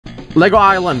Lego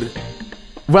Island.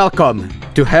 Welcome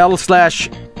to Hell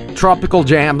 / Tropical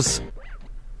Jams.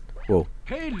 Whoa.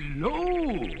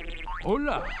 Hello.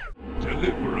 Hola.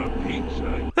 Deliver a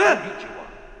pizza.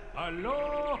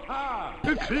 Aloha.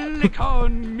 Click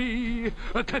on me.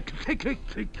 Click, click, click,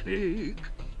 click, click.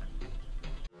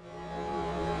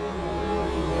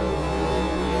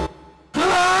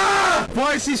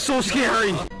 Why is he so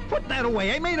scary? Put that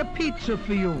away. I made a pizza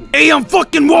for you. Hey, I'm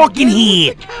fucking walking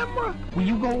here. Camera. Will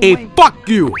you go Hey, away? fuck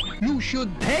you. You should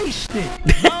taste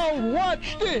it. Now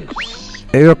watch this.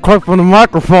 Hey, you're cut from the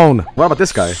microphone. What about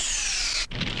this guy?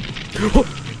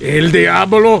 El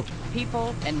Diablo.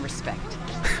 People and respect.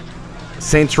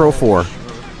 Saints Row 4.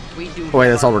 Oh, wait,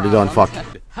 that's already done. Fuck.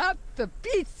 Have the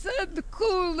pizza and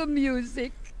cool the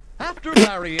music. After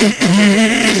Larry.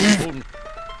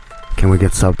 Can we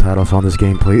get subtitles on this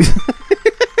game, please?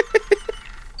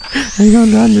 I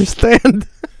don't understand.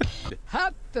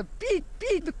 Have the beat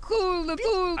the cool the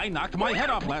cool. I knocked my head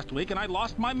off last week and I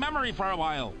lost my memory for a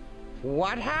while.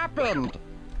 What happened?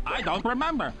 I don't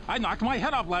remember. I knocked my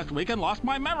head off last week and lost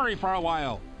my memory for a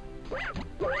while.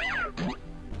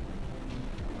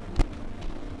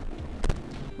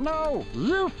 No,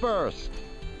 you first.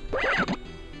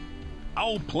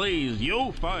 Oh, please,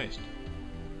 you first.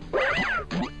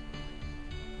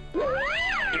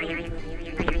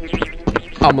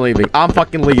 I'm leaving. I'm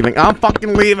fucking leaving. I'm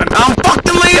fucking leaving. I'm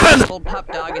fucking leaving! Old pup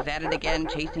dog is at it again,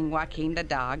 chasing Joaquin the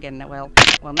dog, and well,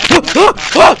 nothing about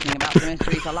talking about the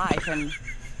mysteries of life, and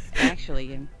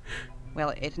actually,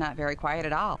 well, it's not very quiet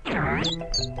at all.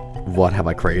 What have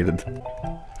I created?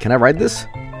 Can I ride this?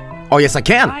 Oh, yes, I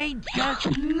can! I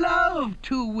just love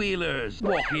two-wheelers.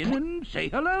 Walk in and say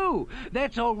hello.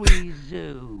 That's always,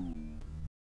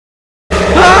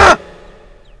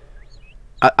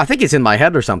 I think it's in my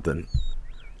head or something.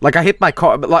 Like I hit my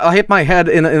head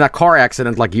in a car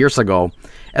accident like years ago,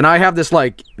 and I have this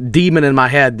like demon in my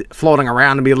head floating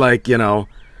around and be like, you know,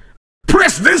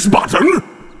 press this button.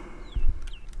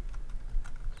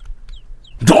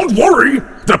 Don't worry,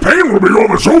 the pain will be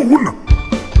over soon.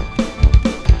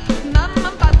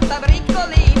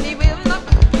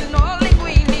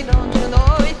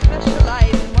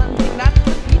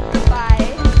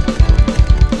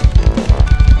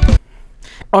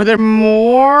 Are there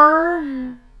more?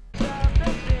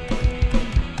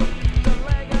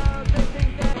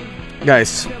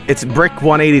 Guys, it's Brick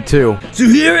 182. So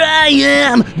here I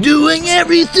am, doing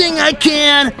everything I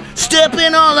can,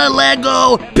 stepping on a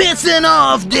Lego, pissing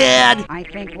off Dad. I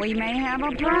think we may have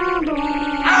a problem.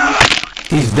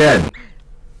 He's dead.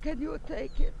 Can you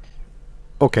take it?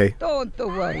 Okay. Don't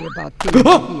worry about it here.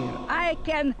 I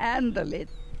can handle it.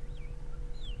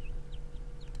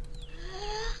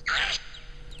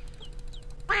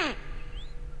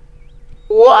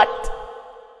 What?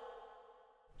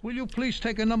 Will you please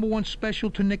take a #1 special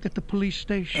to Nick at the police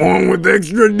station? One with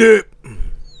extra dip.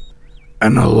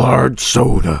 And a large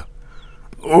soda.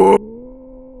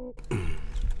 Oh.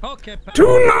 Okay, 2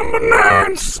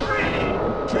 #9s. 3,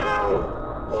 2, 1.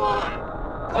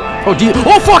 Oh,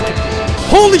 oh, fuck!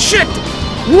 Holy shit!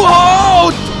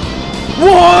 Whoa!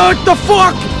 What the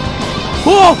fuck?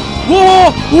 Whoa!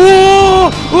 Whoa! Whoa!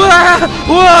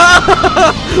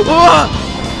 Whoa!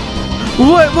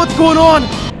 What's going on?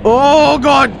 Oh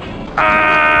god!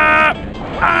 Ah!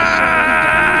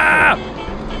 Ah!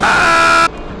 Ah!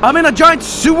 I'm in a giant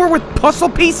sewer with puzzle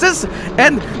pieces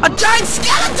and a giant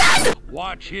skeleton!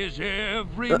 watch his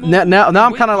every move. Now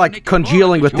I'm kind of like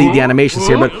congealing with the animations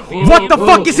here, but what the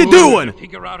fuck is he doing?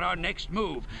 Figure out our next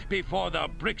move before the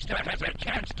Brickster has a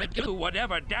chance to do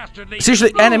whatever dastardly.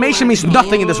 Seriously, animation means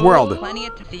nothing in this world.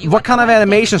 What kind of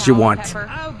animations you want?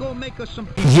 I'll go make us some.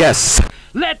 Yes.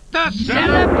 Let the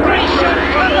celebration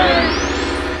begin!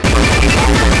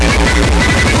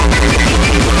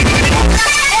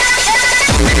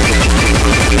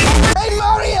 Hey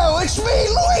Mario, it's me,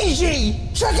 Luigi!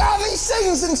 Check out these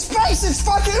things in space, it's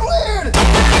fucking weird!